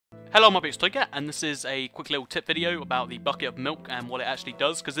Hello, my name's Tiger, and this is a quick little tip video about the bucket of milk and what it actually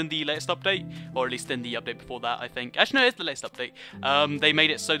does, because in the latest update, or at least in the update before that, I think, actually no, it's the latest update, they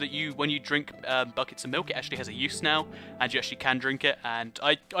made it so that when you drink buckets of milk, it actually has a use now, and you actually can drink it, and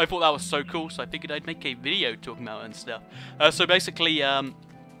I thought that was so cool, so I figured I'd make a video talking about it and stuff. So basically,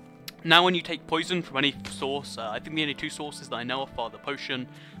 now when you take poison from any source, I think the only two sources that I know of are the potion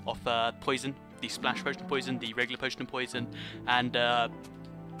of poison, the splash potion of poison, the regular potion of poison, and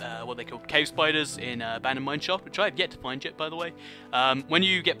what they call cave spiders in abandoned mine shaft, which I have yet to find yet, by the way. When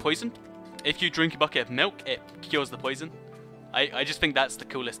you get poisoned, if you drink a bucket of milk, it cures the poison. I just think that's the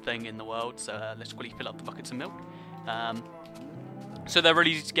coolest thing in the world, so let's quickly fill up the buckets of milk. So they're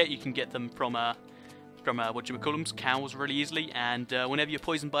really easy to get. You can get them from what do you call them, cows really easily, and whenever you're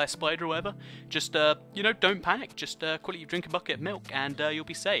poisoned by a spider or whatever, just you know, don't panic, just quickly drink a bucket of milk and you'll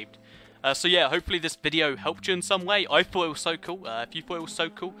be saved. So yeah, hopefully this video helped you in some way. I thought it was so cool. If you thought it was so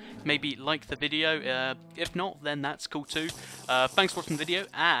cool, maybe like the video. If not, then that's cool too. Thanks for watching the video,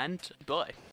 and bye.